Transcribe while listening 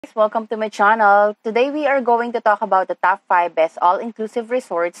Welcome to my channel. Today we are going to talk about the top 5 best all-inclusive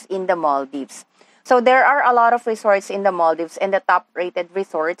resorts in the Maldives. So there are a lot of resorts in the Maldives, and the top-rated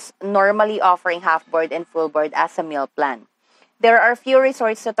resorts normally offering half-board and full-board as a meal plan. There are few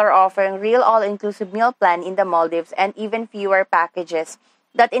resorts that are offering real all-inclusive meal plan in the Maldives, and even fewer packages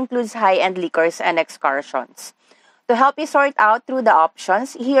that includes high-end liquors and excursions. To help you sort out through the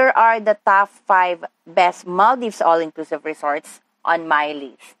options, here are the top 5 best Maldives all-inclusive resorts on my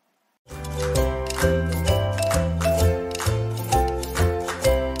list.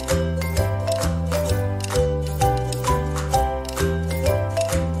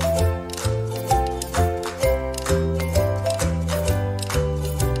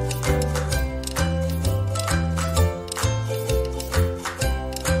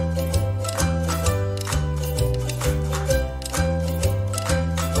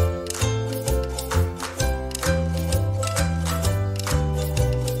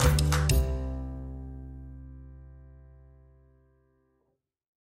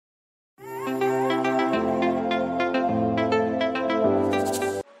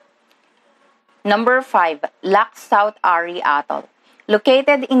 Number 5, LUX South Ari Atoll.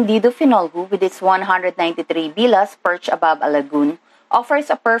 Located in Dhidhoofinolhu with its 193 villas perched above a lagoon, offers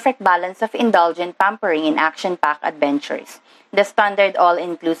a perfect balance of indulgent pampering and action-packed adventures. The standard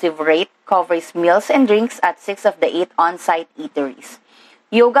all-inclusive rate covers meals and drinks at 6 of the 8 on-site eateries.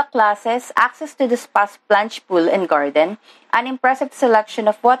 Yoga classes, access to the spa's plunge pool and garden, an impressive selection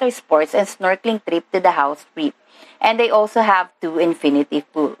of water sports and snorkeling trip to the house reef. And they also have 2 infinity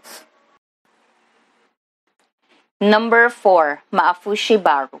pools. Number 4, Maafushi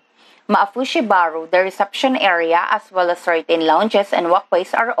Baru. Maafushi Baru, the reception area as well as certain lounges and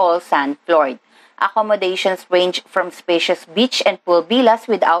walkways are all sand-floored. Accommodations range from spacious beach and pool villas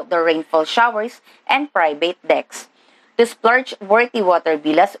with outdoor rainfall showers and private decks to splurge-worthy water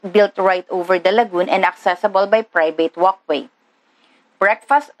villas built right over the lagoon and accessible by private walkway.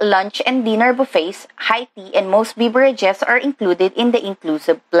 Breakfast, lunch, and dinner buffets, high tea, and most beverages are included in the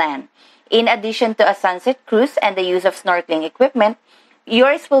inclusive plan. In addition to a sunset cruise and the use of snorkeling equipment,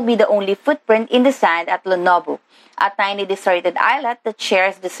 yours will be the only footprint in the sand at Lunovo, a tiny deserted islet that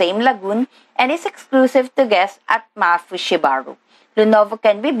shares the same lagoon and is exclusive to guests at Maafushi Baru. Lunovo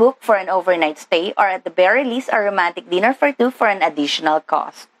can be booked for an overnight stay or at the very least a romantic dinner for 2 for an additional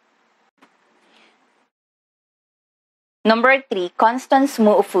cost. Number 3,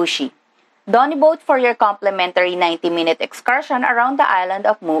 Constanceresort. Donny boat for your complimentary 90-minute excursion around the island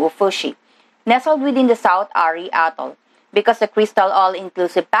of Maafushi, nestled within the South Ari Atoll. Because the crystal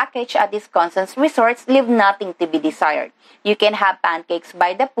all-inclusive package at these Constance resorts leave nothing to be desired. You can have pancakes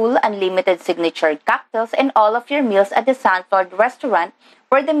by the pool, unlimited signature cocktails, and all of your meals at the Sandford restaurant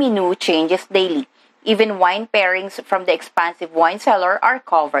where the menu changes daily. Even wine pairings from the expansive wine cellar are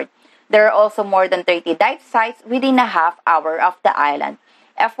covered. There are also more than 30 dive sites within a half hour of the island.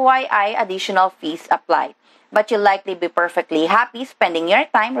 FYI, additional fees apply. But you'll likely be perfectly happy spending your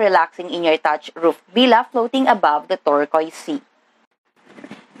time relaxing in your thatched roof villa floating above the turquoise sea.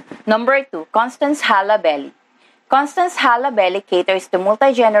 Number 2, Constancehalaveli. Constancehalaveli caters to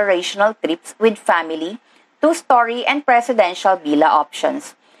multi-generational trips with family, 2-story and presidential villa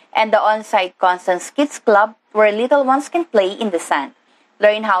options, and the on-site Constance Kids Club where little ones can play in the sand,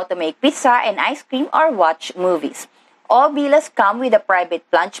 learn how to make pizza and ice cream, or watch movies. All villas come with a private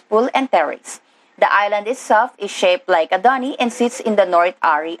plunge pool and terrace. The island itself is shaped like a donny and sits in the North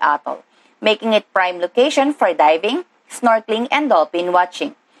Ari Atoll, making it prime location for diving, snorkeling, and dolphin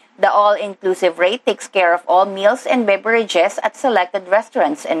watching. The all-inclusive rate takes care of all meals and beverages at selected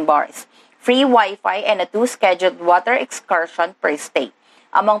restaurants and bars, free Wi-Fi, and a 2 scheduled water excursion per stay,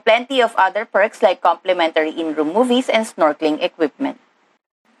 among plenty of other perks like complimentary in-room movies and snorkeling equipment.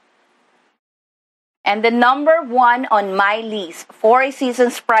 And the number 1 on my list, 4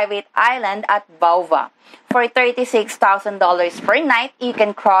 Seasons Private Island at Bauva. For $36,000 per night, you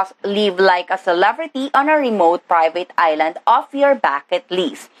can live like a celebrity on a remote private island off your bucket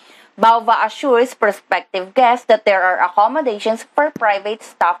list. Bauva assures prospective guests that there are accommodations for private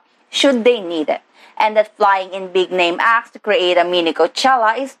staff should they need it, and that flying in big-name acts to create a mini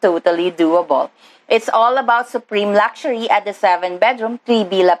Coachella is totally doable. It's all about supreme luxury at the 7-bedroom,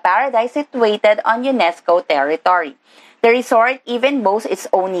 3-villa paradise situated on UNESCO territory. The resort even boasts its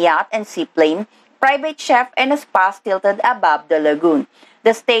own yacht and seaplane, private chef, and a spa tilted above the lagoon.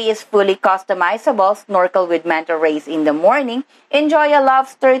 The stay is fully customizable, snorkel with manta rays in the morning, enjoy a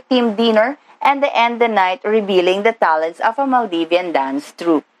lobster-themed dinner, and end the night revealing the talents of a Maldivian dance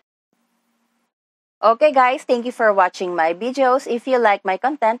troupe. Okay guys, thank you for watching my videos. If you like my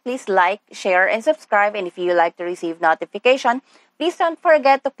content, please like, share, and subscribe. And if you like to receive notification, Please don't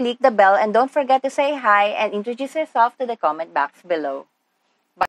forget to click the bell and don't forget to say hi and introduce yourself to the comment box below.